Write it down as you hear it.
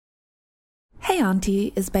Hey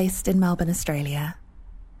Auntie is based in Melbourne, Australia.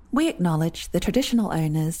 We acknowledge the traditional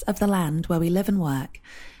owners of the land where we live and work,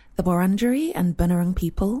 the Wurundjeri and Bunurong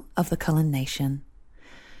people of the Kulin Nation.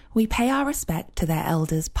 We pay our respect to their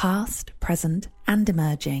elders past, present and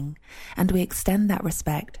emerging, and we extend that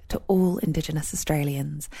respect to all Indigenous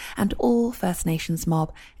Australians and all First Nations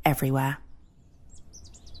mob everywhere.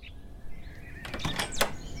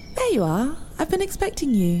 There you are. I've been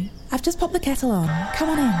expecting you. I've just popped the kettle on.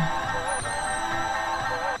 Come on in.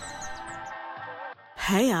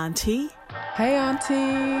 Hey, Auntie. Hey,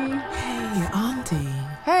 Auntie. Hey, Auntie.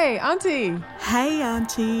 Hey, Auntie. Hey,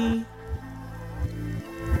 Auntie.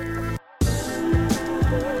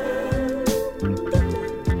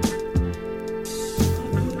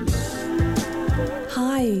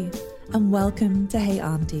 Hi, and welcome to Hey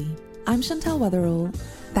Auntie. I'm Chantel Weatherall.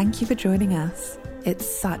 Thank you for joining us. It's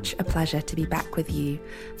such a pleasure to be back with you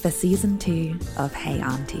for Season 2 of Hey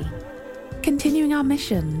Auntie. Continuing our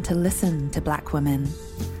mission to listen to Black women,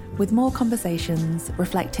 with more conversations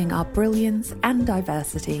reflecting our brilliance and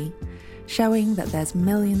diversity, showing that there's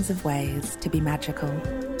millions of ways to be magical.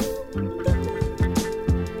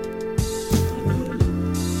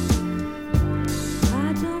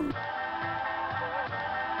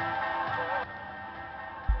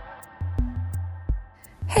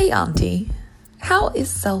 Hey Auntie, how is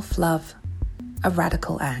self-love a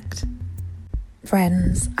radical act?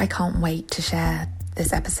 Friends, I can't wait to share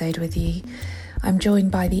this episode with you. I'm joined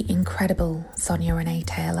by the incredible Sonya Renee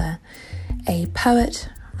Taylor, a poet,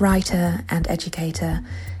 writer and educator,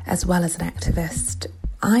 as well as an activist.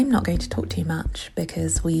 I'm not going to talk too much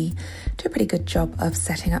because we do a pretty good job of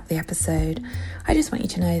setting up the episode. I just want you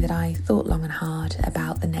to know that I thought long and hard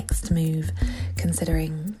about the next move,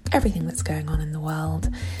 considering everything that's going on in the world.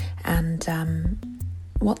 And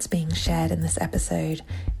what's being shared in this episode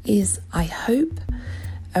is, I hope,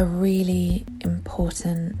 a really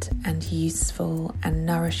important and useful and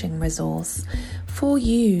nourishing resource for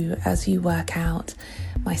you as you work out,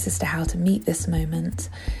 my sister, how to meet this moment,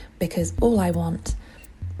 because all I want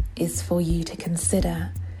is for you to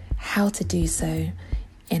consider how to do so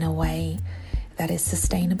in a way that is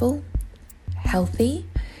sustainable, healthy,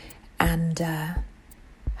 and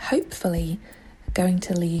hopefully going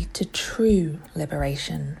to lead to true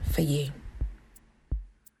liberation for you.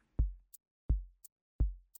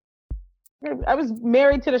 I was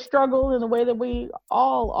married to the struggle in the way that we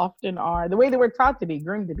all often are, the way that we're taught to be,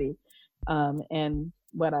 groomed to be. And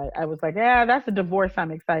what I was like, that's a divorce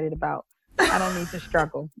I'm excited about. I don't need to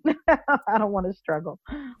struggle. I don't want to struggle.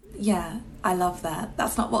 Yeah, I love that.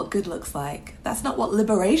 That's not what good looks like. That's not what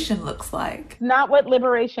liberation looks like. Not what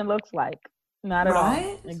liberation looks like. Not at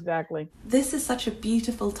all. Exactly. This is such a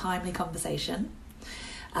beautiful, timely conversation.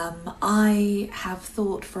 I have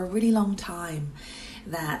thought for a really long time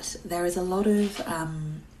that there is a lot of,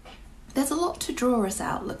 there's a lot to draw us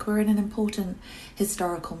out. Look, we're in an important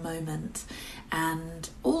historical moment, and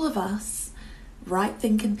all of us,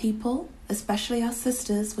 right-thinking people, especially our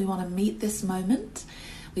sisters, we want to meet this moment.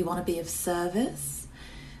 We want to be of service.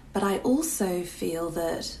 But I also feel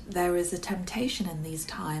that there is a temptation in these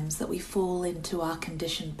times that we fall into our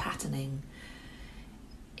conditioned patterning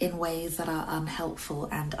in ways that are unhelpful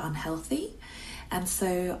and unhealthy. And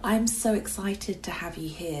so I'm so excited to have you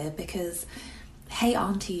here because, Hey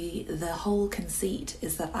Auntie, the whole conceit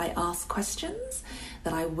is that I ask questions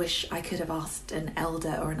that I wish I could have asked an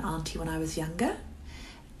elder or an auntie when I was younger.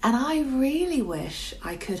 And I really wish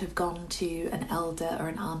I could have gone to an elder or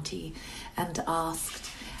an auntie and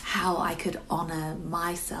asked how I could honour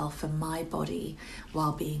myself and my body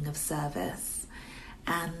while being of service.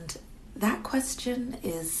 And that question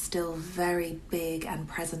is still very big and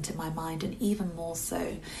present in my mind, and even more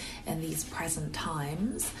so in these present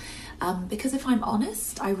times. Because if I'm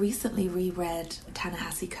honest, I recently reread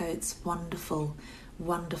Ta-Nehisi Coates' wonderful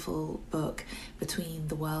book, Between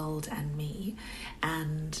the World and Me,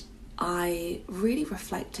 and I really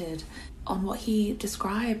reflected on what he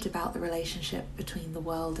described about the relationship between the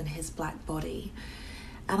world and his black body.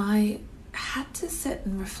 And I had to sit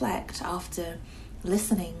and reflect after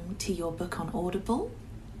listening to your book on Audible,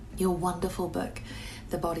 your wonderful book,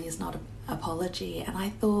 The Body Is Not an Apology. And I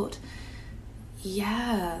thought,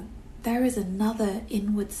 yeah, there is another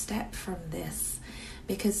inward step from this,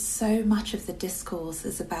 because so much of the discourse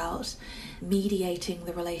is about mediating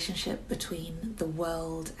the relationship between the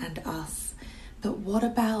world and us. But what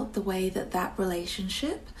about the way that that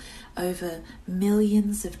relationship, over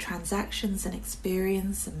millions of transactions and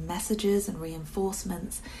experience and messages and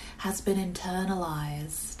reinforcements, has been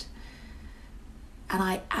internalized? And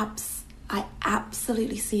I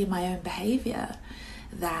absolutely see in my own behavior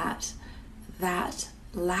that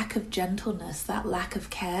lack of gentleness, that lack of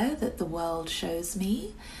care that the world shows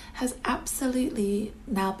me has absolutely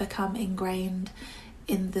now become ingrained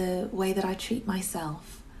in the way that I treat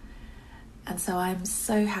myself. And so I'm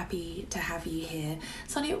so happy to have you here.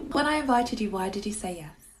 Sonya, when I invited you, why did you say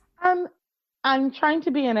yes? I'm trying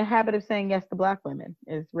to be in a habit of saying yes to Black women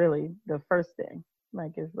is really the first thing.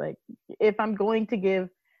 Like, it's like, if I'm going to give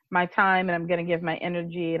my time and I'm going to give my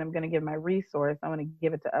energy and I'm going to give my resource, I want to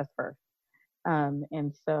give it to us first.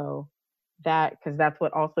 And so because that's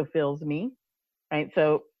what also fills me, right?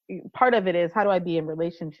 So part of it is, how do I be in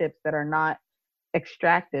relationships that are not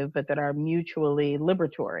extractive, but that are mutually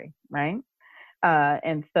liberatory, right?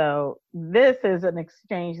 And so this is an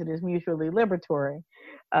exchange that is mutually liberatory,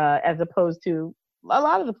 as opposed to a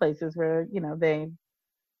lot of the places where,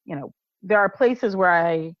 there are places where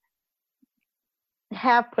I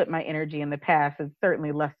have put my energy in the past, and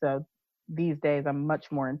certainly less so these days. I'm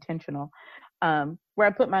much more intentional, where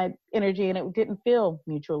I put my energy and it didn't feel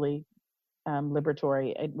mutually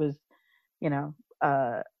liberatory. It was,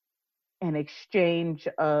 an exchange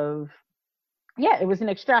of, it was an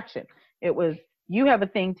extraction. It was, you have a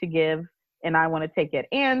thing to give and I want to take it.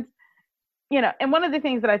 And, and one of the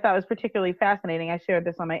things that I thought was particularly fascinating, I shared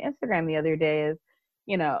this on my Instagram the other day, is,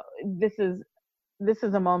 this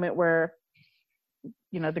is a moment where,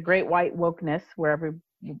 the great white wokeness, where every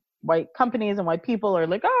white companies and white people are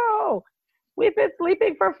like, oh, we've been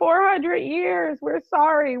sleeping for 400 years. We're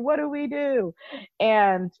sorry. What do we do?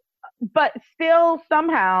 But still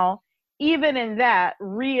somehow, even in that,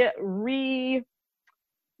 reifying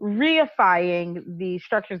the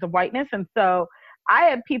structures of whiteness. And so I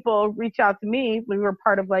had people reach out to me. We were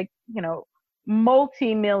part of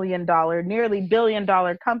multi-million-dollar, nearly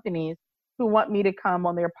billion-dollar companies who want me to come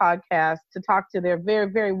on their podcast to talk to their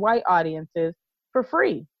very, very white audiences for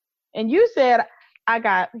free. And you said,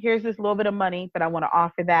 here's this little bit of money, but I want to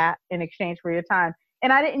offer that in exchange for your time.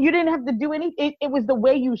 And you didn't have to do anything. It was the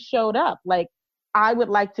way you showed up. Like, I would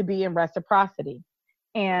like to be in reciprocity.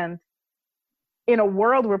 And in a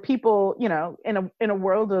world where people, in a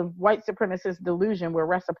world of white supremacist delusion, where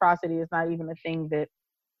reciprocity is not even a thing that,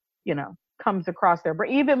 comes across their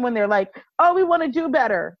brain, even when they're like, oh, we want to do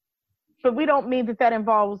better. But we don't mean that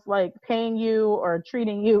involves like paying you or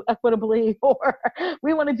treating you equitably, or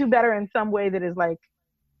we want to do better in some way that is like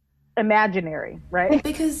imaginary, right?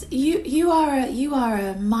 Because you are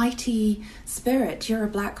a mighty spirit. You're a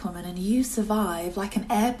Black woman, and you survive like an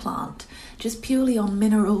air plant, just purely on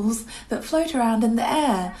minerals that float around in the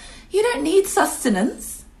air. You don't need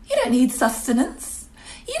sustenance.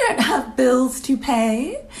 You don't have bills to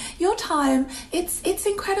pay. Your time, it's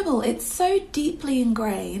incredible. It's so deeply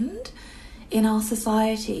ingrained in our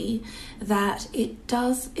society that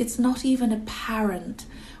it's not even apparent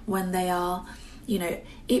when they are,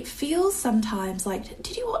 it feels sometimes like,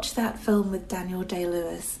 did you watch that film with Daniel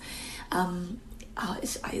Day-Lewis?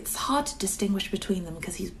 It's hard to distinguish between them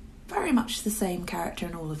because he's very much the same character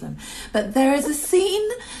in all of them. But there is a scene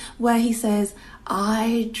where he says,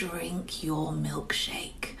 I drink your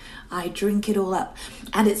milkshake. I drink it all up.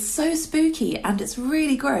 And it's so spooky and it's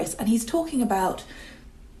really gross. And he's talking about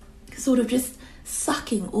sort of just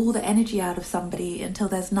sucking all the energy out of somebody until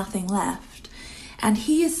there's nothing left. And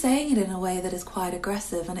he is saying it in a way that is quite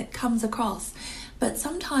aggressive, and it comes across. But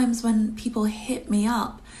sometimes when people hit me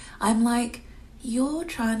up, I'm like, you're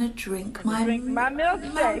trying to drink my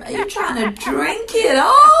milkshake. You're trying to drink it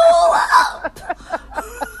all up.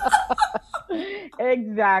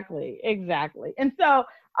 Exactly. And so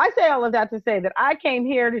I say all of that to say that I came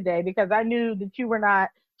here today because I knew that you were not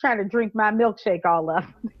trying to drink my milkshake all up.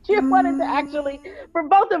 You wanted to actually, for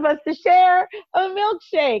both of us, to share a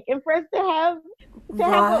milkshake and for us to have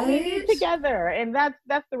what we need together. And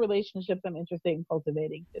that's the relationships I'm interested in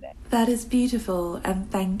cultivating today. That is beautiful, and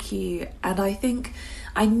thank you. And I think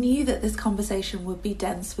I knew that this conversation would be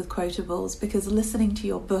dense with quotables, because listening to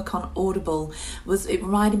your book on Audible it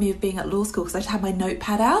reminded me of being at law school, because I just had my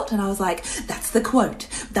notepad out and I was like, that's the quote,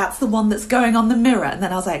 that's the one that's going on the mirror, and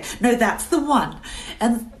then I was like, no, that's the one.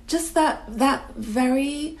 And just that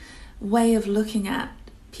very way of looking at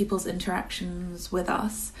people's interactions with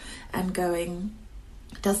us and going,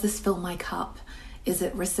 does this fill my cup? Is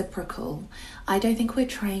it reciprocal? I don't think we're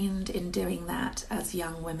trained in doing that as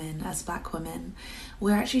young women, as Black women.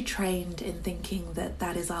 We're actually trained in thinking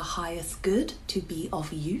that is our highest good, to be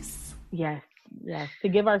of use. Yes, to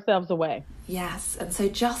give ourselves away. Yes, and so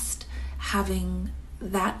just having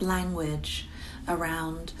that language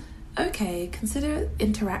around, okay, consider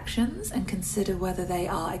interactions and consider whether they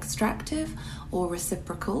are extractive or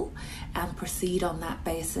reciprocal, and proceed on that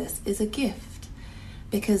basis, is a gift.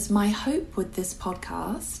 Because my hope with this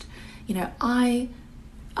podcast, I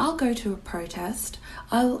I'll go to a protest.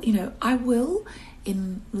 I will,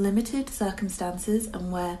 in limited circumstances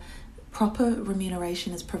and where proper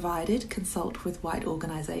remuneration is provided, consult with white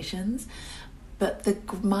organisations.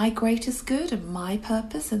 But my greatest good and my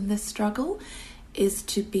purpose in this struggle is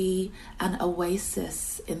to be an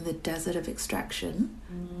oasis in the desert of extraction,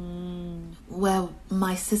 where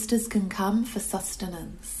my sisters can come for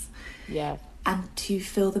sustenance. Yes. And to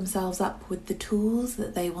fill themselves up with the tools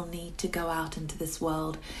that they will need to go out into this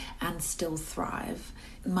world and still thrive.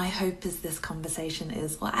 My hope is this conversation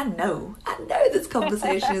is, well, I know this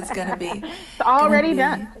conversation is going to be... It's already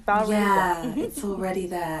done. It's already done. It's already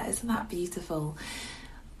there. Isn't that beautiful?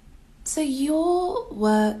 So your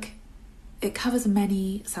work, it covers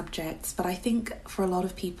many subjects, but I think for a lot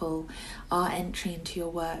of people, our entry into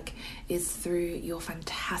your work is through your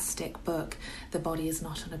fantastic book, The Body Is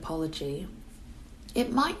Not an Apology. It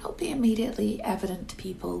might not be immediately evident to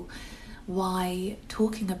people why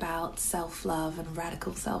talking about self-love and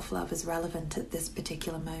radical self-love is relevant at this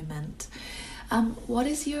particular moment. What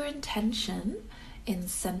is your intention in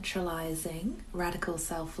centralizing radical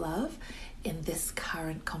self-love in this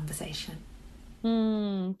current conversation?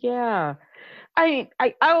 Yeah. I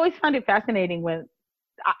always find it fascinating when,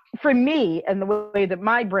 for me, and the way that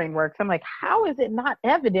my brain works, I'm like, how is it not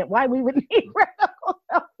evident why we would need radical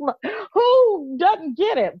self-love? Who doesn't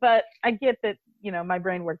get it? But I get that, my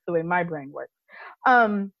brain works the way my brain works.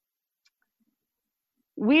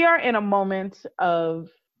 We are in a moment of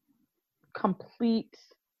complete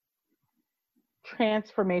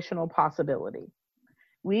transformational possibility.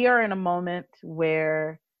 We are in a moment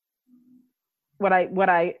where what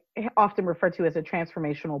I often refer to as a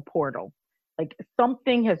transformational portal. Like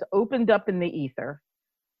something has opened up in the ether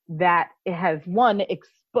that it has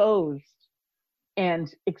exposed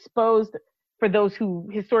for those who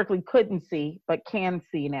historically couldn't see but can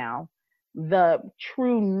see now, the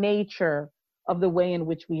true nature of the way in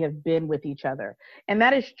which we have been with each other. And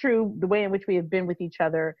that is true, the way in which we have been with each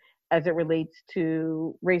other as it relates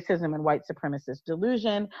to racism and white supremacist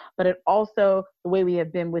delusion, but it also the way we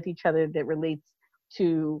have been with each other that relates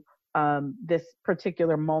to this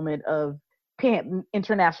particular moment of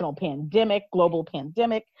international pandemic, global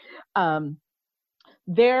pandemic.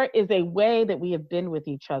 There is a way that we have been with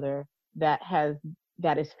each other that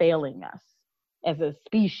is failing us as a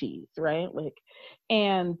species, right?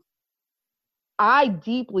 And I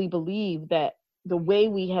deeply believe that the way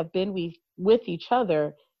we have been with each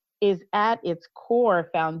other is at its core,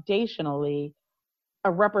 foundationally,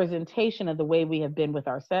 a representation of the way we have been with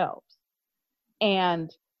ourselves.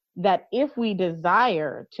 And that if we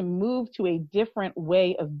desire to move to a different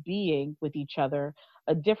way of being with each other,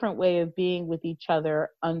 a different way of being with each other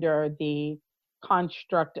under the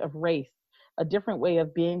construct of race, a different way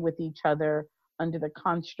of being with each other under the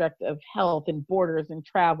construct of health and borders and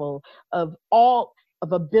travel, of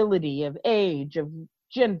ability, of age, of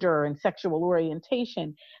gender and sexual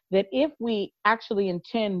orientation, that if we actually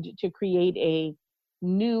intend to create a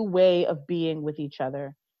new way of being with each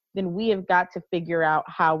other, then we have got to figure out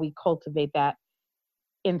how we cultivate that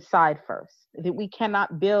inside first. That we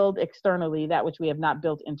cannot build externally that which we have not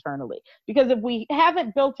built internally. Because if we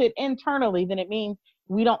haven't built it internally, then it means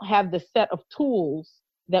we don't have the set of tools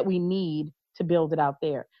that we need to build it out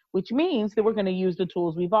there, which means that we're going to use the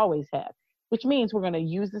tools we've always had, which means we're going to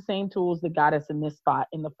use the same tools that got us in this spot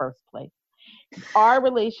in the first place. Our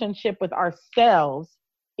relationship with ourselves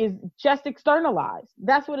is just externalized.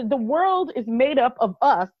 That's what the world is made up of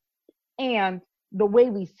us, and the way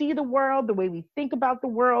we see the world, the way we think about the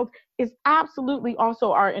world is absolutely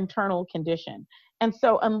also our internal condition. And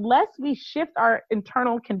so unless we shift our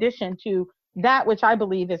internal condition to that which I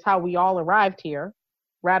believe is how we all arrived here,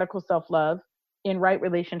 radical self-love, in right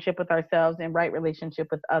relationship with ourselves, in right relationship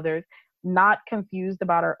with others, not confused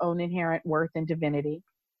about our own inherent worth and divinity.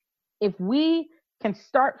 If we can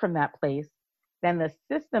start from that place, then the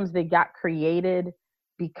systems that got created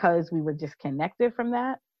because we were disconnected from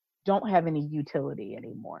that don't have any utility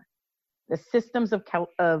anymore. The systems of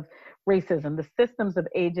racism, the systems of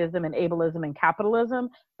ageism and ableism and capitalism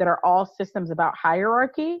that are all systems about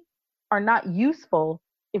hierarchy are not useful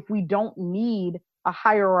if we don't need a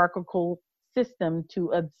hierarchical system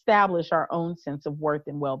to establish our own sense of worth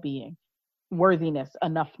and well-being, worthiness,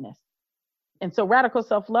 enoughness. And so radical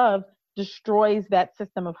self-love destroys that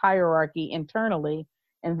system of hierarchy internally,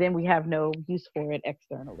 and then we have no use for it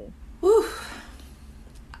externally. Whew.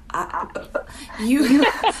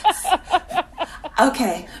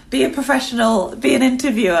 Okay, be a professional, be an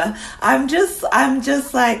interviewer. I'm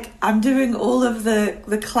just like, I'm doing all of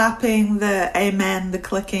the clapping, the amen, the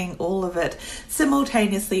clicking, all of it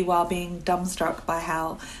simultaneously while being dumbstruck by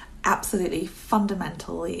how absolutely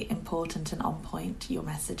fundamentally important and on point, your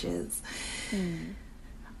messages.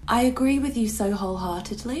 I agree with you so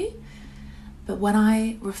wholeheartedly, but when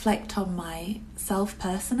I reflect on myself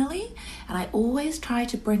personally, and I always try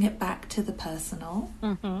to bring it back to the personal,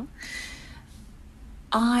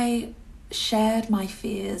 I shared my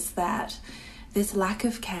fears that this lack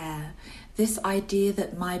of care, this idea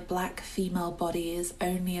that my black female body is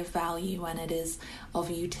only of value when it is of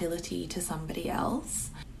utility to somebody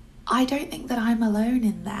else, I don't think that I'm alone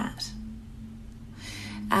in that.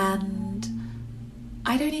 And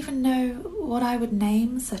I don't even know what I would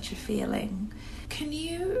name such a feeling. Can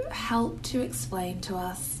you help to explain to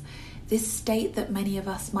us this state that many of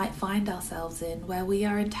us might find ourselves in, where we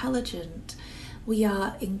are intelligent, we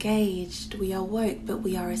are engaged, we are woke, but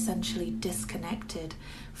we are essentially disconnected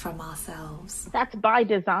from ourselves? That's by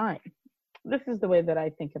design. This is the way that I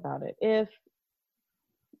think about it.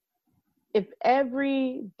 If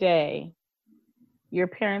every day your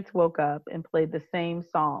parents woke up and played the same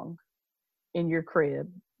song in your crib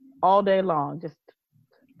all day long, just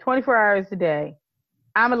 24 hours a day,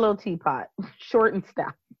 I'm a little teapot, short and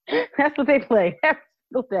stout. That's what they play every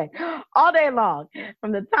single day, all day long,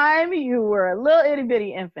 from the time you were a little itty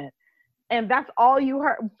bitty infant. And that's all you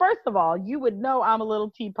heard. First of all, you would know I'm a little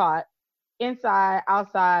teapot, inside,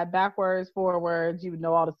 outside, backwards, forwards. You would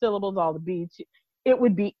know all the syllables, all the beats. It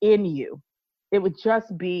would be in you. It would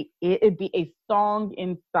just be, it'd be a song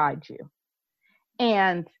inside you.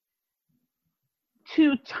 And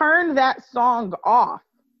to turn that song off,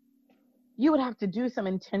 you would have to do some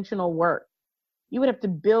intentional work. You would have to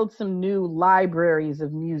build some new libraries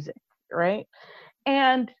of music, right?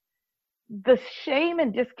 And the shame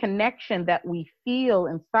and disconnection that we feel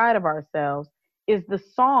inside of ourselves is the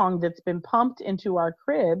song that's been pumped into our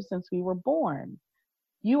cribs since we were born.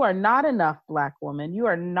 You are not enough, Black woman. You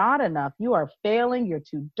are not enough. You are failing. You're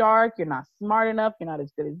too dark. You're not smart enough. You're not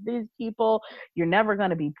as good as these people. You're never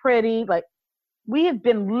going to be pretty. Like, we have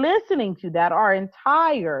been listening to that our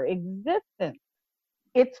entire existence.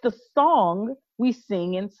 It's the song we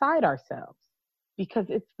sing inside ourselves because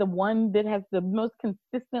it's the one that has the most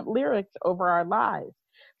consistent lyrics over our lives.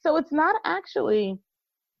 So it's not actually,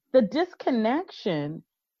 the disconnection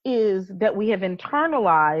is that we have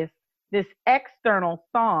internalized this external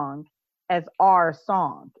song as our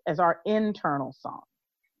song, as our internal song,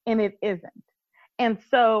 and it isn't. And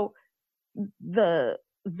so the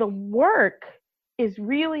work is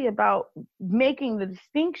really about making the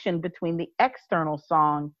distinction between the external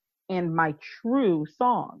song and my true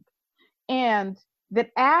song. And that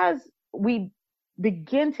as we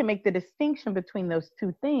begin to make the distinction between those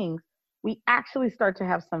two things, we actually start to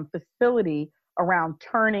have some facility around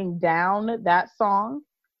turning down that song,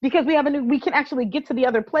 because we can actually get to the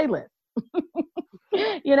other playlist.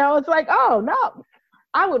 It's like, oh no,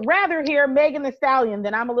 I would rather hear Megan Thee Stallion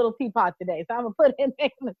than I'm a little teapot today. So I'm gonna put in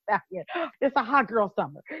Megan Thee Stallion. It's a hot girl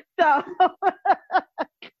summer.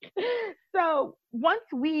 So once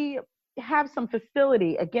we have some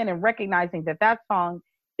facility, again, in recognizing that song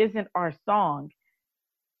isn't our song,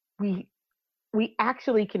 we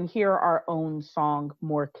actually can hear our own song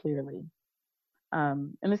more clearly.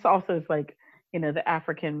 And this also is like, the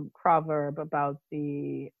African proverb about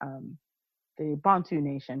the Bantu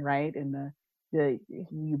nation, right? And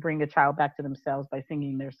you bring a child back to themselves by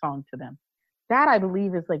singing their song to them. That, I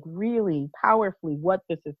believe, is like really powerfully what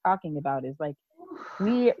this is talking about, is like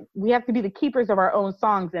we have to be the keepers of our own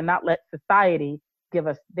songs and not let society give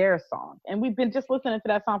us their song. And we've been just listening to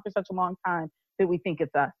that song for such a long time that we think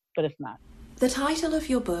it's us, but it's not. The title of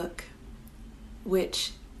your book,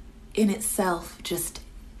 which in itself just,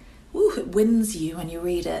 it wins you when you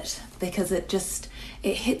read it, because it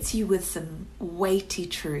hits you with some weighty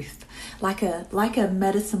truth, like a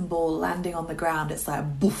medicine ball landing on the ground. It's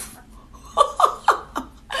like boof.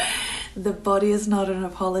 The body is not an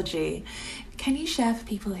apology. Can you share for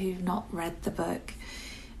people who've not read the book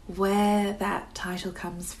where that title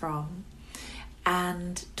comes from,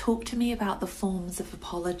 and talk to me about the forms of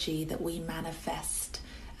apology that we manifest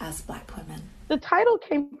as Black women? The title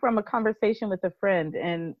came from a conversation with a friend,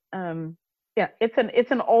 and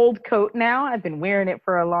it's an old coat now. I've been wearing it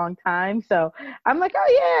for a long time, so I'm like,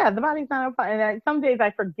 oh yeah, the body's not a. And some days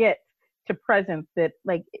I forget to presence that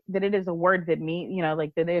it is a word that means,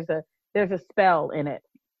 like that there's a spell in it,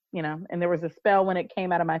 and there was a spell when it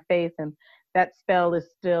came out of my face, and that spell is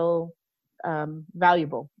still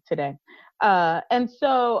valuable today. And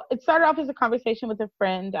so it started off as a conversation with a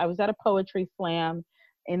friend. I was at a poetry slam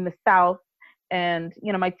in the South, and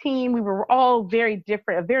my team, we were all very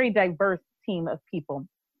different, a very diverse team of people.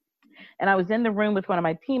 And I was in the room with one of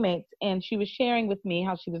my teammates, and she was sharing with me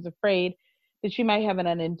how she was afraid that she might have an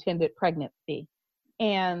unintended pregnancy.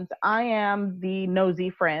 And I am the nosy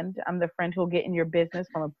friend. I'm the friend who'll get in your business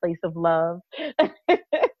from a place of love.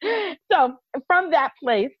 So from that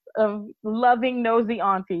place of loving nosy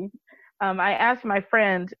aunties, I asked my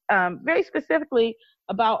friend very specifically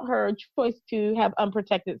about her choice to have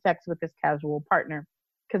unprotected sex with this casual partner,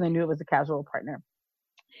 because I knew it was a casual partner.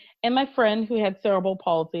 And my friend, who had cerebral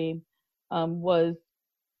palsy, was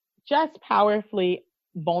just powerfully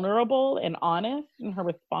vulnerable and honest in her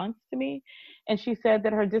response to me. And she said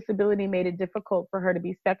that her disability made it difficult for her to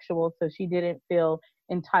be sexual, so she didn't feel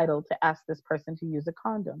entitled to ask this person to use a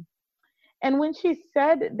condom. And when she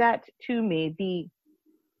said that to me,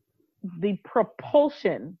 the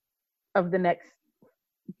propulsion of the next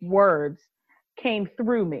words came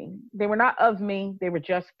through me. They were not of me, they were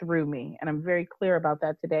just through me. And I'm very clear about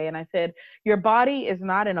that today. And I said, your body is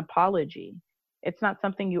not an apology. It's not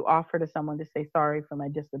something you offer to someone to say sorry for my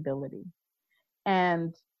disability.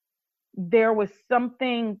 And there was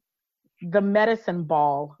something, the medicine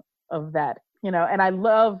ball of that, and I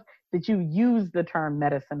love that you use the term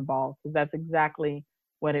medicine ball, because that's exactly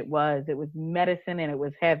what it was. It was medicine, and it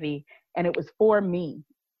was heavy, and it was for me.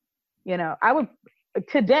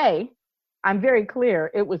 Today, I'm very clear,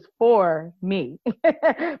 it was for me.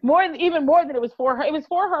 Even more than it was for her. It was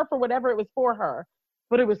for her for whatever it was for her,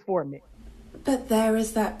 but it was for me. But there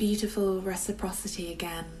is that beautiful reciprocity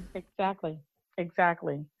again. Exactly.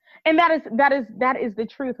 And that is the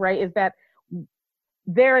truth, right? Is that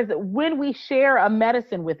when we share a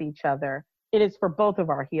medicine with each other, it is for both of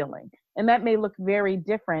our healing. And that may look very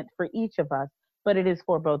different for each of us, but it is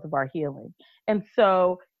for both of our healing. And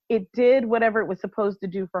so it did whatever it was supposed to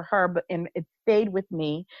do for her, and it stayed with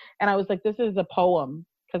me. And I was like, this is a poem,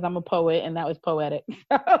 because I'm a poet, and that was poetic.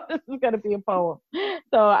 So this is going to be a poem.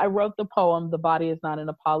 So I wrote the poem, The Body Is Not an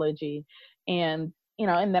Apology. And,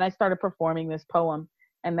 and then I started performing this poem,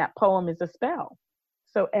 and that poem is a spell.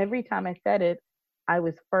 So every time I said it, I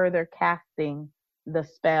was further casting the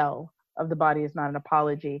spell of The Body Is Not an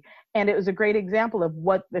Apology. And it was a great example of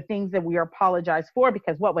what the things that we are apologized for,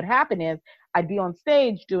 because what would happen is I'd be on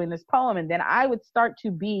stage doing this poem, and then I would start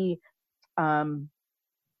to be,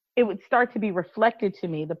 it would start to be reflected to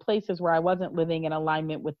me, the places where I wasn't living in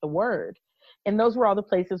alignment with the word. And those were all the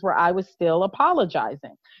places where I was still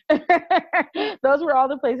apologizing. Those were all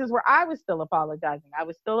the places where I was still apologizing. I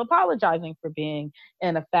was still apologizing for being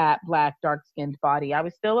in a fat, black, dark-skinned body. I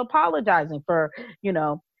was still apologizing for,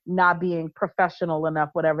 not being professional enough,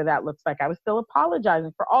 whatever that looks like. I was still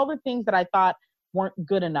apologizing for all the things that I thought weren't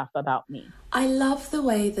good enough about me. I love the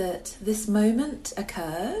way that this moment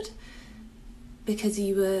occurred, because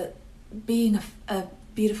you were being a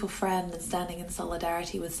beautiful friend and standing in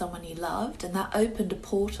solidarity with someone you loved, and that opened a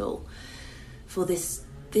portal for this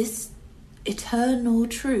eternal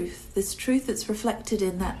truth, this truth that's reflected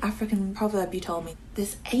in that African proverb you told me,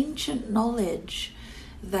 this ancient knowledge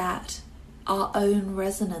that our own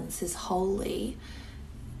resonance is holy,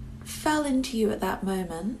 fell into you at that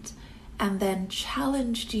moment, and then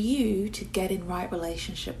challenged you to get in right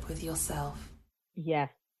relationship with yourself. Yes,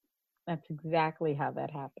 that's exactly how that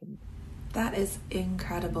happened. That is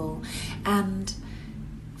incredible. And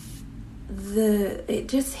it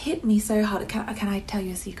just hit me so hard. Can I tell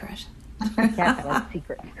you a secret? Yeah, a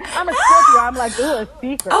secret. I'm a Scorpio. I'm like, ooh, a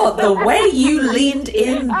secret. Oh, the way you leaned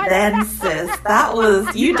in then, sis. That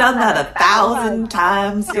was, you done that 1,000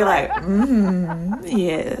 times. You're like,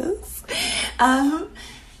 yes.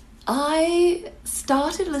 I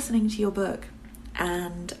started listening to your book,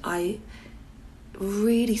 and I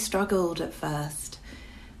really struggled at first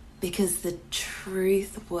because the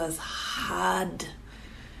truth was hard.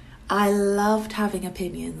 I loved having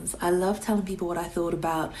opinions. I loved telling people what I thought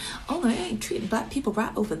about, oh, they ain't treating black people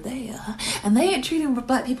right over there, and they ain't treating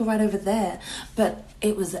black people right over there. But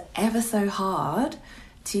it was ever so hard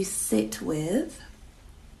to sit with,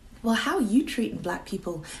 well, how are you treating black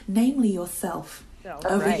people, namely yourself,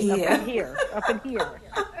 over right, here. Up in here.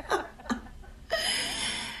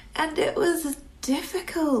 And it was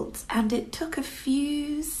difficult, and it took a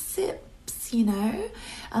few sips,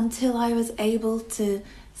 until I was able to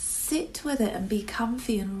sit with it and be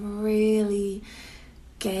comfy and really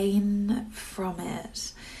gain from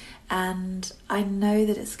it. And I know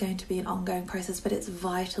that it's going to be an ongoing process, but it's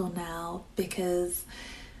vital now, because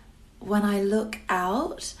when I look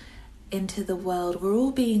out into the world, we're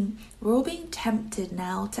all being tempted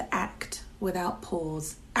now to act without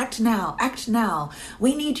pause. Act now, act now.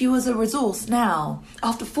 We need you as a resource now.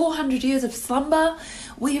 After 400 years of slumber,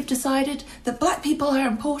 we have decided that black people are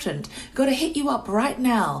important. We've got to hit you up right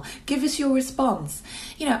now. Give us your response.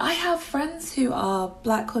 I have friends who are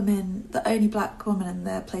black women, the only black woman in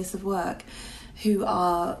their place of work, who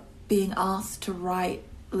are being asked to write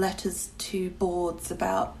letters to boards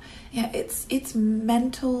about, it's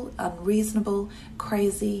mental, unreasonable,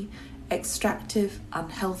 crazy, extractive,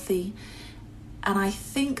 unhealthy, and I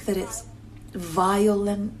think that it's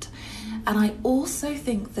violent, and I also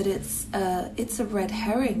think that it's a red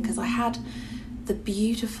herring, because I had the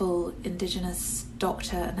beautiful Indigenous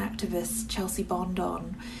doctor and activist Chelsea Bond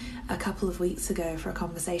on a couple of weeks ago for a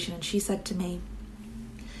conversation, and she said to me,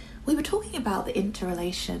 we were talking about the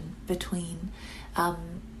interrelation between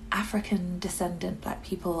African descendant Black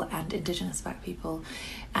people and Indigenous Black people,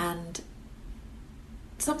 and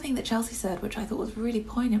something that Chelsea said, which I thought was really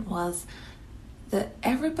poignant, was that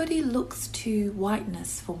everybody looks to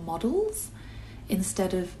whiteness for models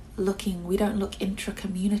instead of we don't look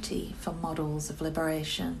intra-community for models of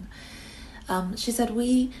liberation. She said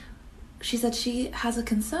she has a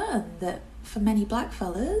concern that for many Black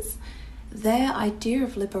fellas, their idea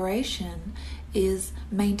of liberation is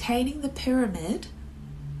maintaining the pyramid,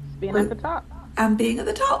 being at the top, and being at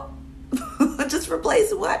the top. Just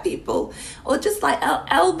replacing white people, or just like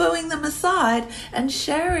elbowing them aside and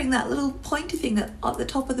sharing that little pointy thing at the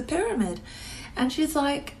top of the pyramid. And she's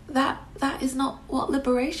like, that is not what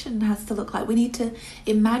liberation has to look like. We need to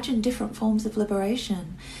imagine different forms of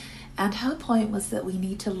liberation. And her point was that we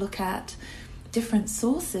need to look at different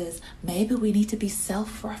sources. Maybe we need to be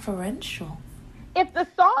self-referential. If the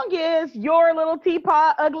song is "You're a little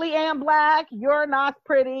teapot, ugly and black, you're not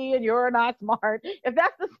pretty and you're not smart," if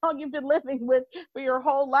that's the song you've been living with for your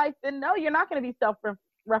whole life, then no, you're not going to be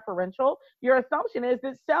self-referential. Your assumption is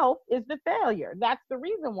that self is the failure. That's the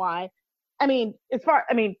reason why. The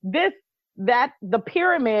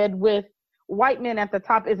pyramid with white men at the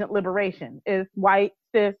top isn't liberation. It's white,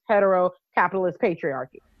 cis, hetero, capitalist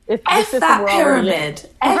patriarchy. It's F that pyramid.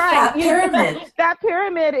 F that pyramid. That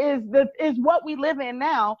pyramid is what we live in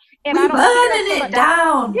now. And we're burning it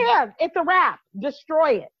down. Yeah, it's a wrap.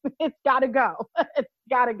 Destroy it. It's got to go. It's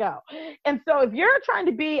got to go. And so if you're trying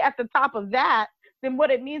to be at the top of that, then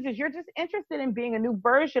what it means is you're just interested in being a new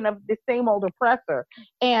version of the same old oppressor.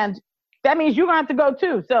 And that means you're going to have to go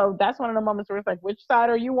too. So that's one of the moments where it's like, which side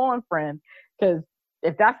are you on, friend? Because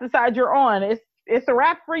if that's the side you're on, it's a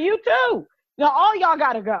wrap for you too. All y'all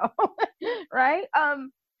gotta go, right?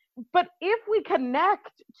 But if we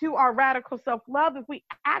connect to our radical self-love, if we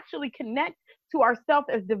actually connect to ourself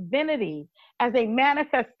as divinity, as a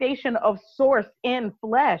manifestation of source in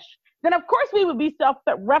flesh, then of course we would be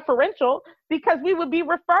self-referential, because we would be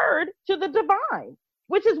referred to the divine,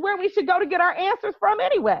 which is where we should go to get our answers from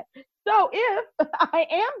anyway. So if I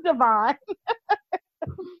am divine,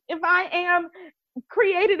 if I am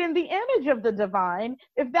created in the image of the divine,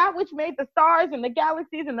 if that which made the stars and the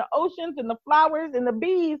galaxies and the oceans and the flowers and the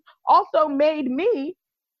bees also made me,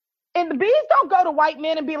 and the bees don't go to white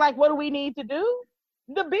men and be like, what do we need to do?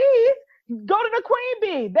 The bees go to the queen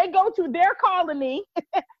bee. They go to their colony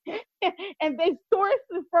and they source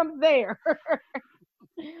from there.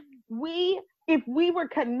 If we were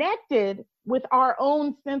connected with our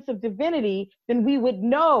own sense of divinity, then we would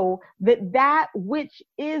know that which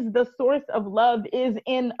is the source of love is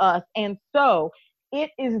in us. And so it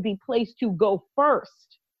is the place to go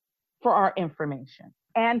first for our information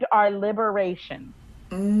and our liberation.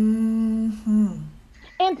 Mm-hmm.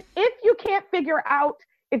 And if you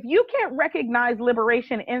can't recognize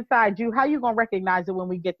liberation inside you, how are you going to recognize it when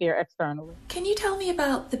we get there externally? Can you tell me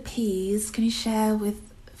about the P's? Can you share with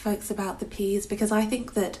folks about the P's? Because I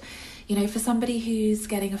think that, for somebody who's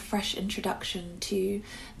getting a fresh introduction to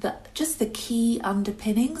just the key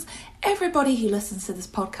underpinnings, everybody who listens to this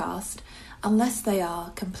podcast, unless they are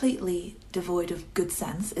completely devoid of good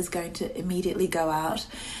sense, is going to immediately go out.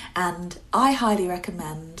 And I highly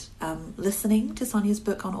recommend listening to Sonya's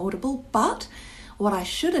book on Audible. But what I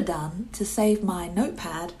should have done to save my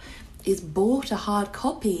notepad is bought a hard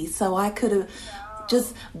copy, so I could have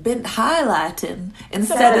just been highlighting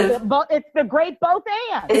instead of... It's the great both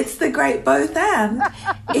and. It's the great both and.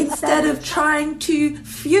 Instead of trying to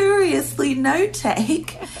furiously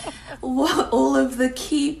note-take all of the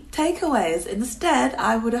key takeaways. Instead,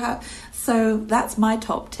 I would have... So that's my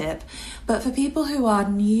top tip. But for people who are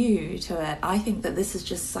new to it, I think that this is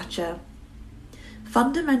just such a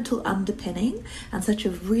fundamental underpinning and such a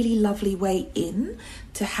really lovely way in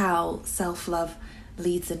to how self-love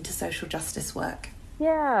leads into social justice work.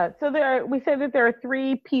 Yeah, so we said that there are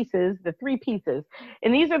three pieces,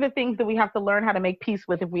 and these are the things that we have to learn how to make peace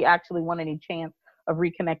with if we actually want any chance of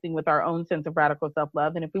reconnecting with our own sense of radical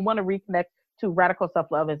self-love, and if we want to reconnect to radical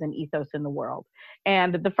self-love as an ethos in the world.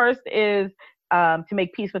 And the first is to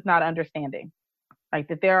make peace with not understanding, like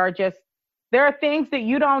that there are things that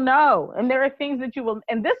you don't know, and there are things that you will,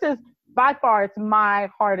 and this is by far, it's my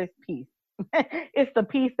hardest piece. It's the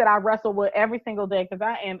piece that I wrestle with every single day because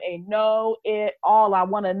I am a know-it-all. I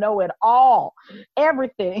want to know it all,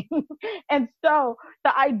 everything. And so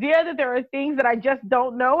the idea that there are things that I just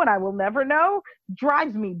don't know and I will never know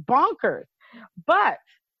drives me bonkers. But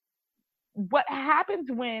what happens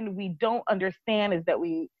when we don't understand is that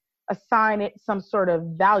we assign it some sort of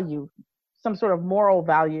value, some sort of moral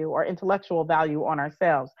value or intellectual value on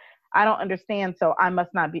ourselves. I don't understand, so I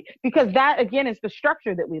must not be, because that again is the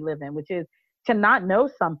structure that we live in, which is to not know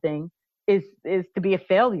something is to be a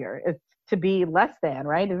failure. It's to be less than,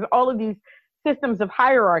 right? There's all of these systems of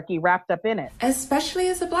hierarchy wrapped up in it. Especially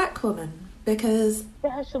as a Black woman, because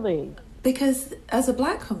as a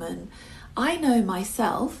Black woman, I know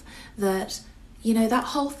myself that, you know, that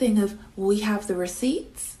whole thing of we have the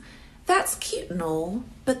receipts, that's cute and all,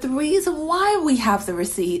 but the reason why we have the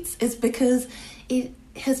receipts is because it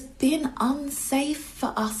has been unsafe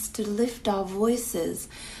for us to lift our voices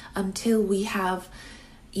until we have,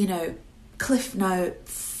 you know, cliff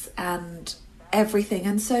notes and everything.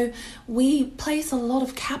 And so we place a lot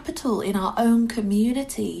of capital in our own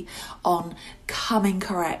community on coming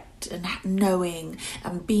correct and knowing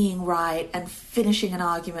and being right and finishing an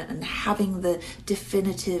argument and having the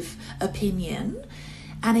definitive opinion.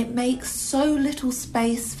 And it makes so little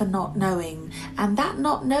space for not knowing. And that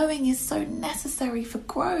not knowing is so necessary for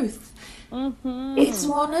growth. Mm-hmm. It's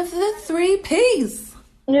one of the 3 Ps.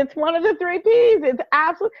 It's one of the 3 Ps. It's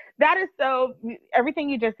absolutely, that is so,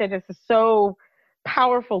 everything you just said is so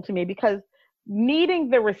powerful to me, because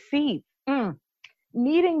needing the receipts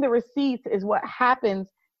is what happens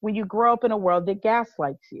when you grow up in a world that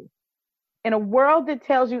gaslights you. In a world that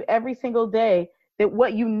tells you every single day that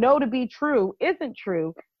what you know to be true isn't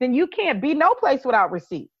true, then you can't be no place without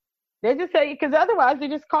receipts. They just say, because otherwise they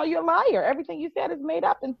just call you a liar. Everything you said is made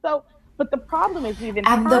up. And so, but the problem is we've internalized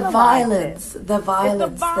and the violence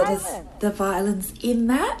in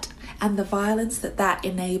that, and the violence that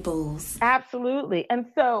enables. Absolutely. And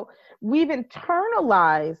so we've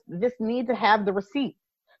internalized this need to have the receipt.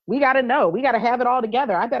 We got to know, we got to have it all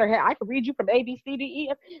together. I can read you from A, B, C, D,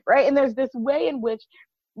 E, right? And there's this way in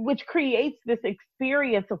which creates this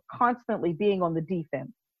experience of constantly being on the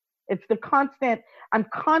defense. It's the constant, I'm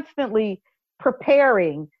constantly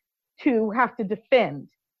preparing to have to defend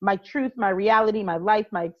my truth, my reality, my life,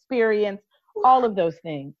 my experience, all of those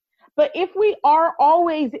things. But if we are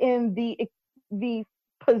always in the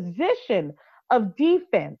position of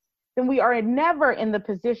defense, then we are never in the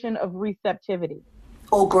position of receptivity.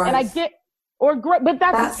 Or growth. And but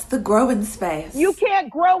that's the growing space. You can't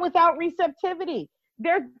grow without receptivity.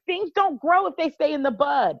 Things don't grow if they stay in the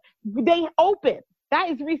bud. They open. That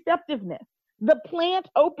is receptiveness. The plant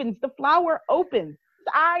opens, the flower opens.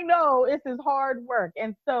 I know this is hard work.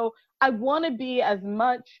 And so I want to be as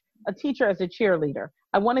much a teacher as a cheerleader.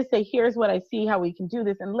 I want to say, here's what I see, how we can do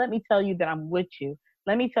this. And let me tell you that I'm with you.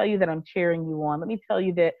 Let me tell you that I'm cheering you on. Let me tell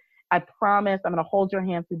you that I promise I'm going to hold your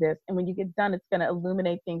hand through this. And when you get done, it's going to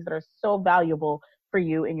illuminate things that are so valuable for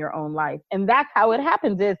you in your own life. And that's how it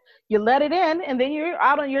happens, is you let it in and then you're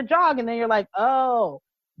out on your jog and then you're like, oh,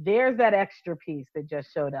 there's that extra piece that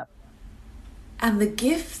just showed up. And the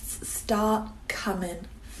gifts start coming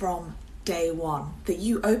from day one, that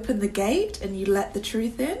you open the gate and you let the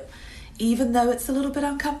truth in, even though it's a little bit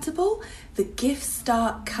uncomfortable. The gifts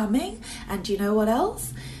start coming. And do you know what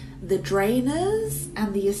else? The drainers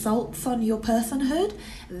and the assaults on your personhood,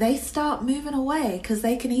 they start moving away, because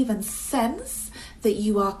they can even sense that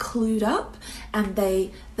you are clued up, and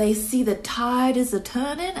they see the tide is a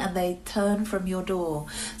turning and they turn from your door.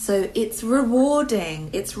 So it's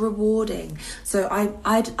rewarding. So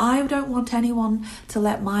I don't want anyone to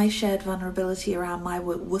let my shared vulnerability around my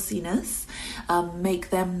wussiness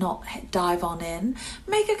make them not dive on in.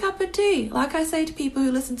 Make a cup of tea. Like I say to people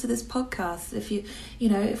who listen to this podcast, if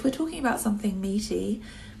we're talking about something meaty,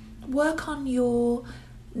 work on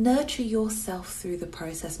nurture yourself through the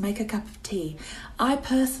process. Make a cup of tea. I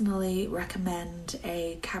personally recommend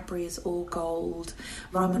a Cadbury's All Gold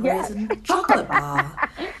rum and raisin chocolate bar.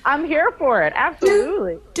 I'm here for it.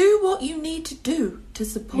 Absolutely. Do what you need to do to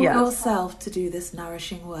support yourself to do this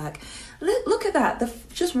nourishing work. Look at that.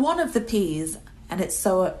 Just one of the P's, and it's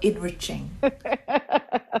so enriching. So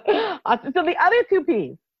the other 2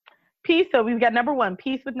 P's. Peace. So we've got number 1,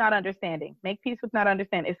 peace with not understanding. Make peace with not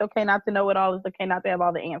understanding. It's okay not to know it all. It's okay not to have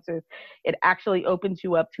all the answers. It actually opens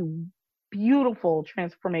you up to beautiful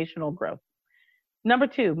transformational growth. Number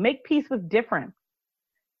 2, make peace with difference.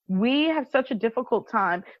 We have such a difficult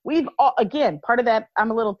time. Again, part of that I'm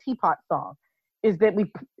a Little Teapot song is that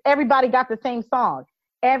everybody got the same song.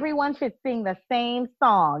 everyone should sing the same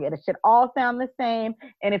song and it should all sound the same.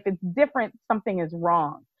 And if it's different, something is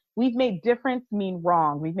wrong. We've made difference mean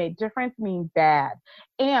wrong. We've made difference mean bad.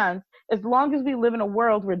 And as long as we live in a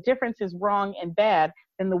world where difference is wrong and bad,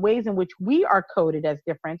 then the ways in which we are coded as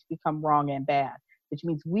different become wrong and bad, which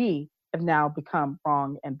means we have now become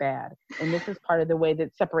wrong and bad. And this is part of the way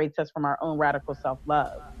that separates us from our own radical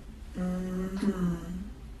self-love. Mm-hmm.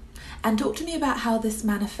 And talk to me about how this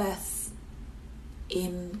manifests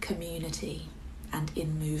in community and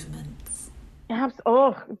in movements.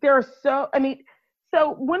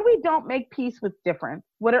 So when we don't make peace with difference,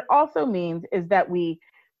 what it also means is that we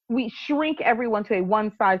shrink everyone to a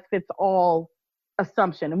one-size-fits-all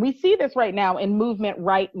assumption. And we see this right now in movement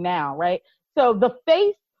right now, right? So the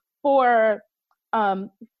face for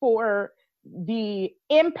the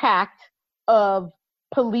impact of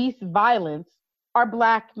police violence are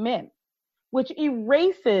Black men, which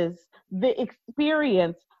erases the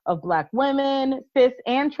experience of Black women, cis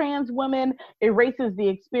and trans women, erases the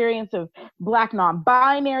experience of Black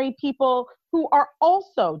non-binary people who are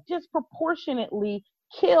also disproportionately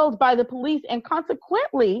killed by the police and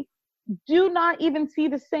consequently do not even see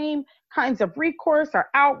the same kinds of recourse or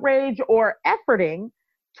outrage or efforting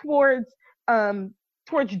towards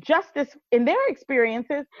justice in their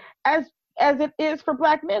experiences as it is for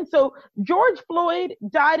Black men. So George Floyd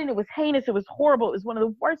died and it was heinous. It was horrible. It was one of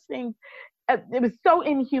the worst things. It was so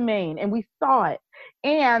inhumane and we saw it.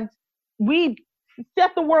 And we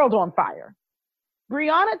set the world on fire.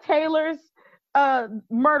 Breonna Taylor's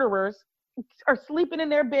murderers are sleeping in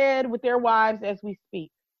their bed with their wives as we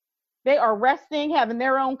speak. They are resting, having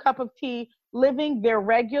their own cup of tea, living their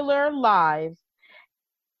regular lives.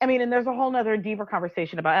 I mean, and there's a whole nother deeper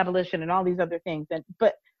conversation about abolition and all these other things.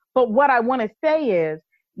 But what I want to say is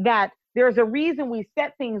that there's a reason we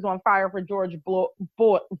set things on fire for George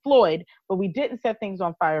Floyd, but we didn't set things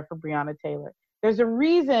on fire for Breonna Taylor. There's a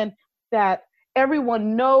reason that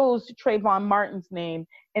everyone knows Trayvon Martin's name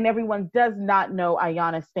and everyone does not know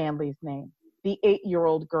Ayanna Stanley's name, the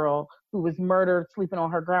 8-year-old girl who was murdered sleeping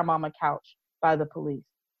on her grandmama's couch by the police.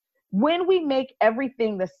 When we make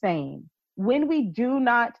everything the same, when we do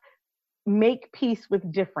not make peace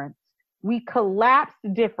with difference, we collapse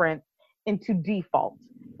difference into default.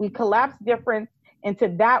 We collapse difference into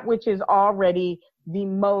that which is already the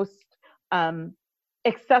most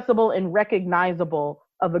accessible and recognizable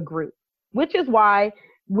of a group, which is why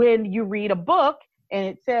when you read a book and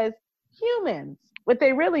it says humans, what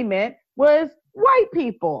they really meant was white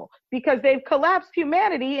people, because they've collapsed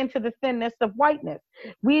humanity into the thinness of whiteness.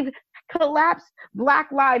 We've collapsed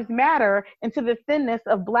Black Lives Matter into the thinness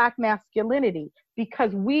of Black masculinity,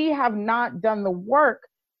 because we have not done the work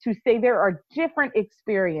to say there are different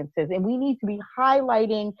experiences and we need to be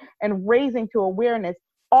highlighting and raising to awareness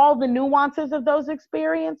all the nuances of those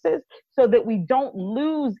experiences so that we don't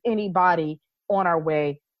lose anybody on our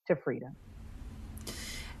way to freedom.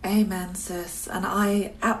 Amen, sis. And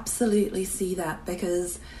I absolutely see that,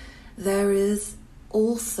 because there is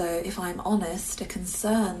also, if I'm honest, a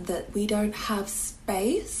concern that we don't have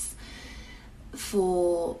space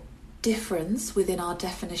for difference within our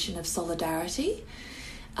definition of solidarity.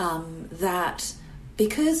 That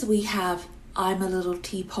because we have I'm a little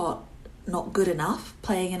teapot, not good enough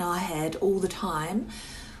playing in our head all the time,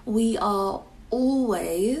 we are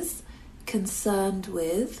always concerned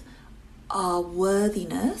with our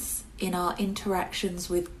worthiness in our interactions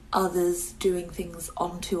with others doing things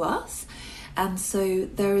onto us. And so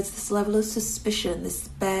there is this level of suspicion, this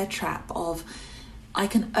bear trap of I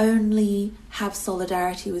can only have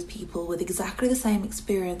solidarity with people with exactly the same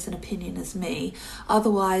experience and opinion as me.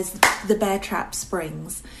 Otherwise, the bear trap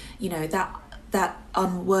springs. You know, that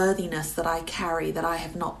unworthiness that I carry, that I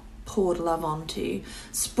have not poured love onto,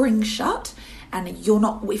 springs shut. And if you're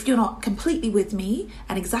not completely with me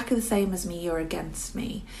and exactly the same as me, you're against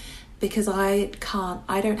me. Because I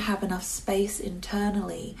don't have enough space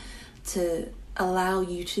internally to allow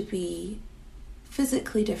you to be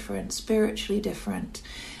physically different, spiritually different,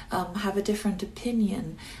 have a different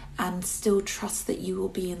opinion, and still trust that you will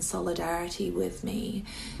be in solidarity with me.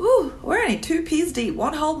 Ooh, we're only 2 P's deep,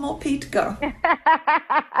 one whole more P to go.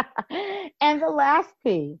 And the last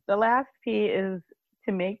P is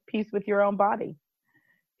to make peace with your own body.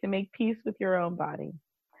 To make peace with your own body.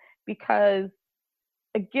 Because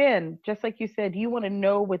again, just like you said, you want to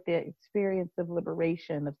know what the experience of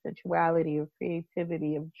liberation, of sensuality, of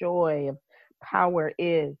creativity, of joy, of power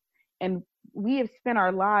is. And we have spent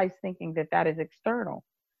our lives thinking that is external,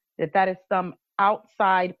 that is some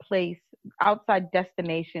outside place, outside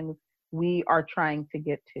destination we are trying to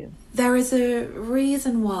get to. There is a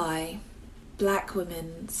reason why Black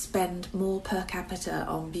women spend more per capita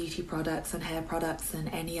on beauty products and hair products than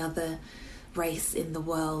any other race in the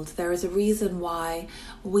world. There is a reason why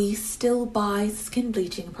we still buy skin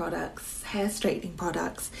bleaching products, hair straightening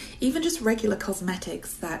products, even just regular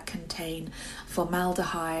cosmetics that contain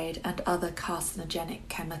formaldehyde and other carcinogenic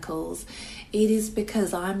chemicals. It is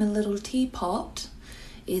because I'm a Little Teapot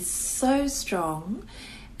is so strong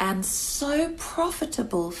and so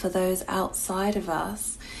profitable for those outside of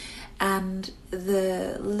us, and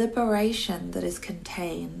the liberation that is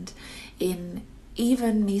contained in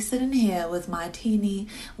even me sitting here with my teeny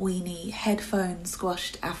weeny headphone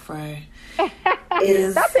squashed afro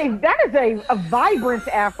is... that is a vibrant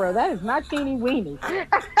afro. That is not teeny weeny.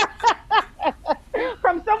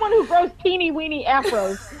 From someone who grows teeny weeny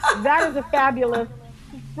afros, that is a fabulous,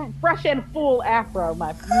 fresh and full afro,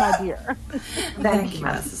 my dear. Thank you,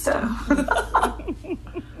 my sister.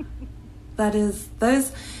 That is,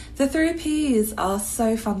 the 3 Ps are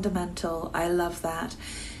so fundamental. I love that.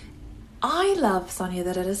 I love, Sonya,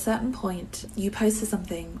 that at a certain point you posted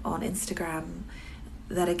something on Instagram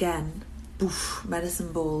that, again, boof,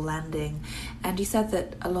 medicine ball landing, and you said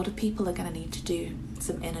that a lot of people are going to need to do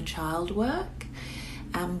some inner child work,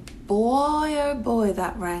 and boy, oh boy,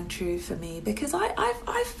 that rang true for me, because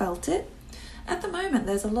I've felt it. At the moment,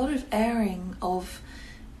 there's a lot of airing of,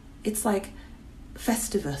 it's like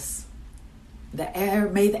Festivus.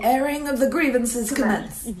 May the airing of the grievances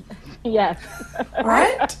commence. Yes.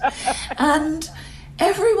 Right? And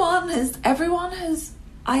everyone has,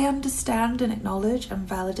 I understand and acknowledge and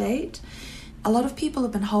validate. A lot of people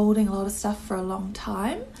have been holding a lot of stuff for a long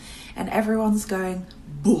time, and everyone's going,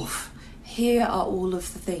 boof, here are all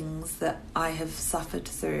of the things that I have suffered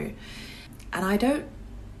through. And I don't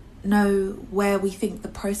know where we think the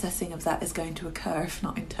processing of that is going to occur, if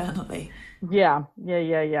not internally. Yeah.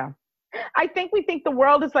 I think we think the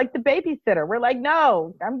world is like the babysitter. We're like,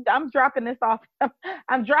 no, I'm dropping this off.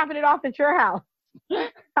 I'm dropping it off at your house.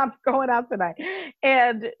 I'm going out tonight.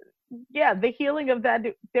 And yeah, the healing of that,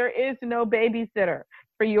 there is no babysitter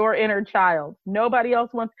for your inner child. Nobody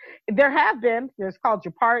else wants. There have been. It's called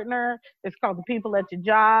your partner. It's called the people at your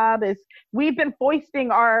job. We've been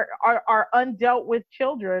foisting our undealt with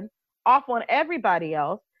children off on everybody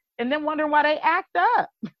else, and then wondering why they act up.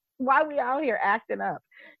 Why we out here acting up.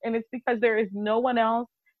 And it's because there is no one else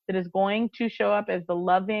that is going to show up as the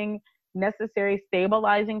loving, necessary,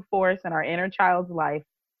 stabilizing force in our inner child's life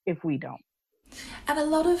if we don't. And a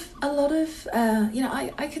lot of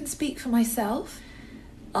I can speak for myself.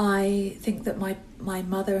 I think that my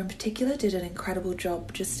mother in particular did an incredible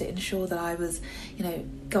job just to ensure that I was,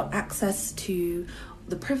 got access to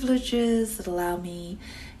the privileges that allow me,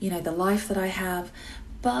 the life that I have.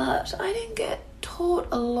 But I didn't get taught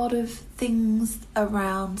a lot of things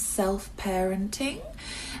around self-parenting.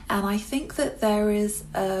 And I think that there is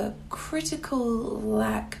a critical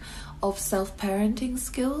lack of self-parenting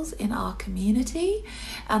skills in our community.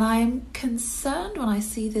 And I'm concerned when I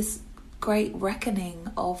see this great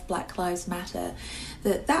reckoning of Black Lives Matter,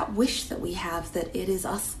 that wish that we have, that it is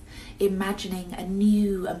us imagining a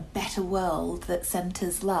new and better world that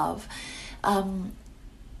centers love.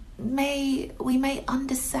 We may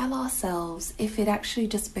undersell ourselves if it actually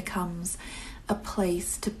just becomes a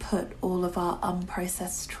place to put all of our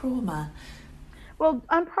unprocessed trauma. Well,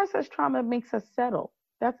 unprocessed trauma makes us settle.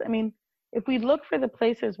 If we look for the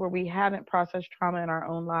places where we haven't processed trauma in our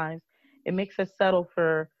own lives, it makes us settle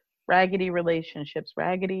for raggedy relationships,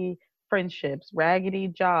 raggedy friendships, raggedy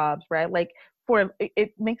jobs, right?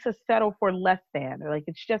 It makes us settle for less than, or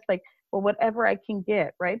it's just well, whatever I can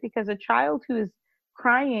get, right? Because a child who is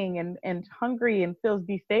crying and hungry and feels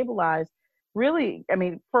destabilized, really,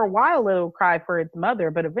 for a while it'll cry for its mother,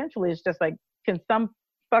 but eventually it's just can some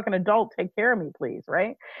fucking adult take care of me, please,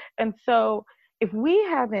 right? And so if we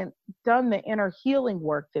haven't done the inner healing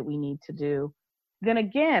work that we need to do, then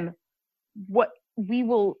again, what we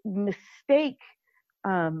will mistake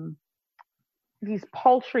these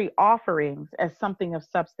paltry offerings as something of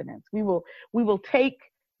substance. We will take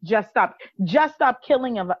just stop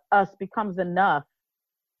killing of us becomes enough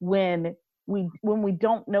when we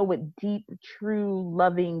don't know what deep, true,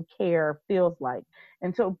 loving care feels like.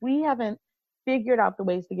 And so if we haven't figured out the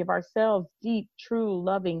ways to give ourselves deep, true,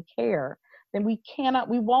 loving care, then we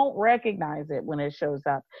won't recognize it when it shows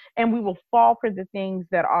up. And we will fall for the things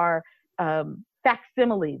that are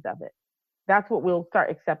facsimiles of it. That's what we'll start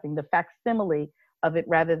accepting, the facsimile of it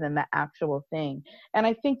rather than the actual thing. And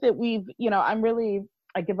I think that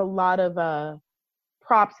I give a lot of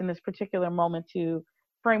props in this particular moment to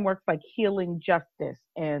frameworks like healing justice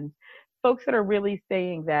and folks that are really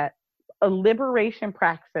saying that a liberation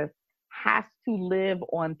praxis has to live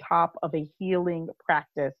on top of a healing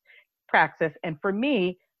practice. And for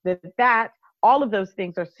me, that all of those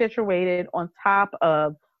things are situated on top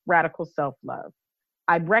of radical self-love.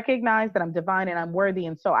 I recognize that I'm divine and I'm worthy,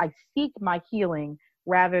 and so I seek my healing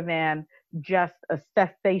rather than just a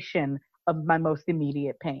cessation of my most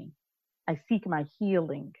immediate pain. I seek my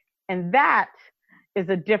healing. And that is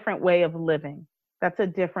a different way of living. That's a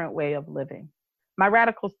different way of living. My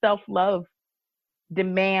radical self-love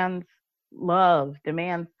demands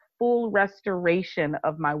full restoration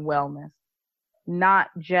of my wellness, not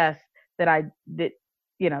just that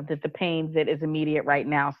the pain that is immediate right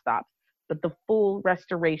now stops, but the full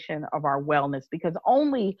restoration of our wellness, because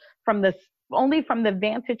only from the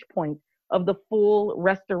vantage point of the full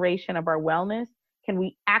restoration of our wellness can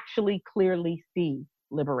we actually clearly see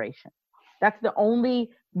liberation. That's the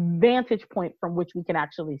only vantage point from which we can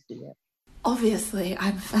actually see it. Obviously,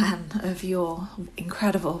 I'm a fan of your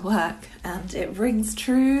incredible work, and it rings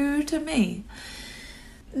true to me.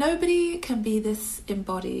 Nobody can be this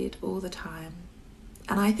embodied all the time.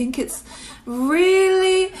 And I think it's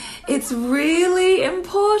really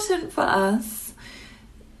important for us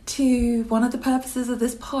to, one of the purposes of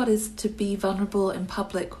this pod is to be vulnerable in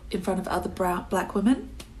public in front of other Black women.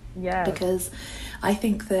 Yeah. Because I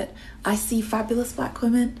think that I see fabulous Black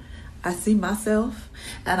women, I see myself,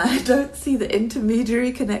 and I don't see the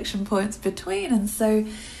intermediary connection points between. And so,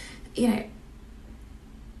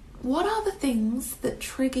 what are the things that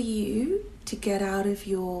trigger you to get out of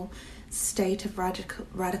your state of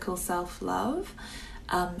radical self-love?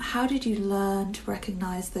 How did you learn to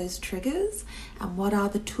recognize those triggers? And what are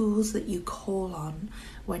the tools that you call on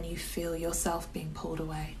when you feel yourself being pulled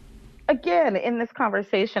away? Again, in this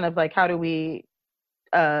conversation of how do we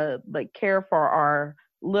care for our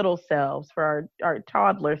little selves, for our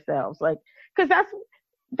toddler selves, because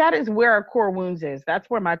that is where our core wounds is. That's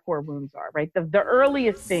where my core wounds are, right? The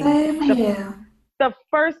earliest things, the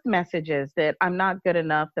first messages that I'm not good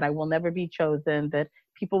enough, that I will never be chosen, that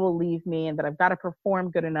people will leave me, and that I've got to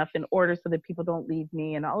perform good enough in order so that people don't leave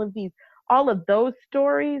me, and all of those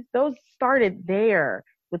stories, those started there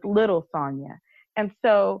with little Sonya. And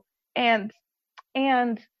so, and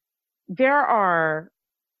there are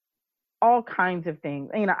all kinds of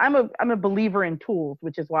things. I'm a believer in tools,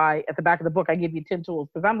 which is why at the back of the book I give you 10 tools,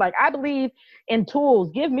 because I'm I believe in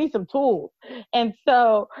tools. Give me some tools. And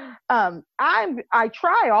so I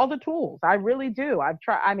try all the tools. I really do.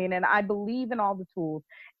 And I believe in all the tools.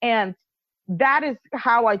 And that is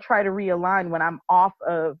how I try to realign when I'm off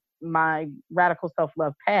of my radical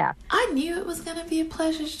self-love path. I knew it was going to be a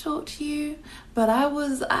pleasure to talk to you, but I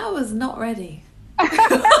was not ready.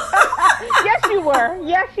 Yes, you were.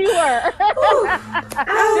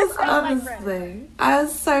 Honestly, I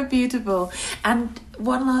was so beautiful. And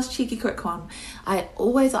one last cheeky quick one. I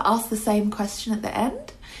always ask the same question at the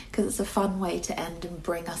end, because it's a fun way to end and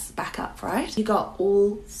bring us back up, right? You got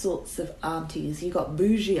all sorts of aunties. You got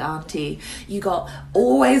bougie auntie. You got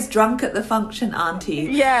always drunk at the function auntie.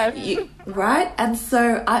 Yes. Right? And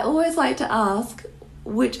so I always like to ask,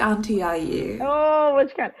 which auntie are you? Oh,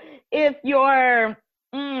 which kind? If you're,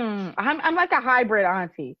 I'm like a hybrid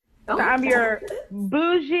auntie. So I'm your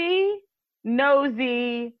bougie,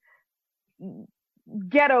 nosy,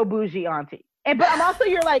 ghetto bougie auntie. But I'm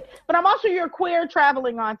also your queer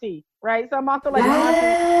traveling auntie, right? So I'm also auntie.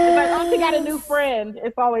 It's auntie got a new friend.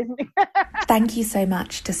 It's always me. Thank you so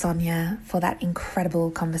much to Sonya for that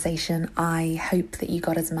incredible conversation. I hope that you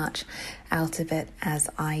got as much out of it as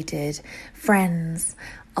I did. Friends,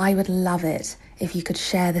 I would love it if you could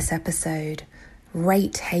share this episode,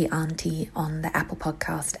 rate Hey Auntie on the Apple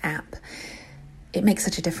Podcast app. It makes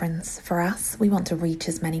such a difference for us. We want to reach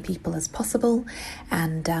as many people as possible,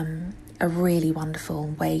 and a really wonderful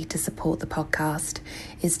way to support the podcast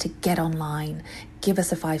is to get online, give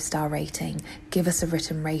us a 5-star rating, give us a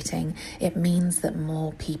written rating. It means that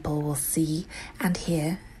more people will see and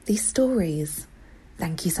hear these stories.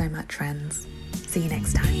 Thank you so much, friends. See you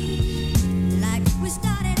next time. Like we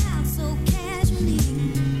started out so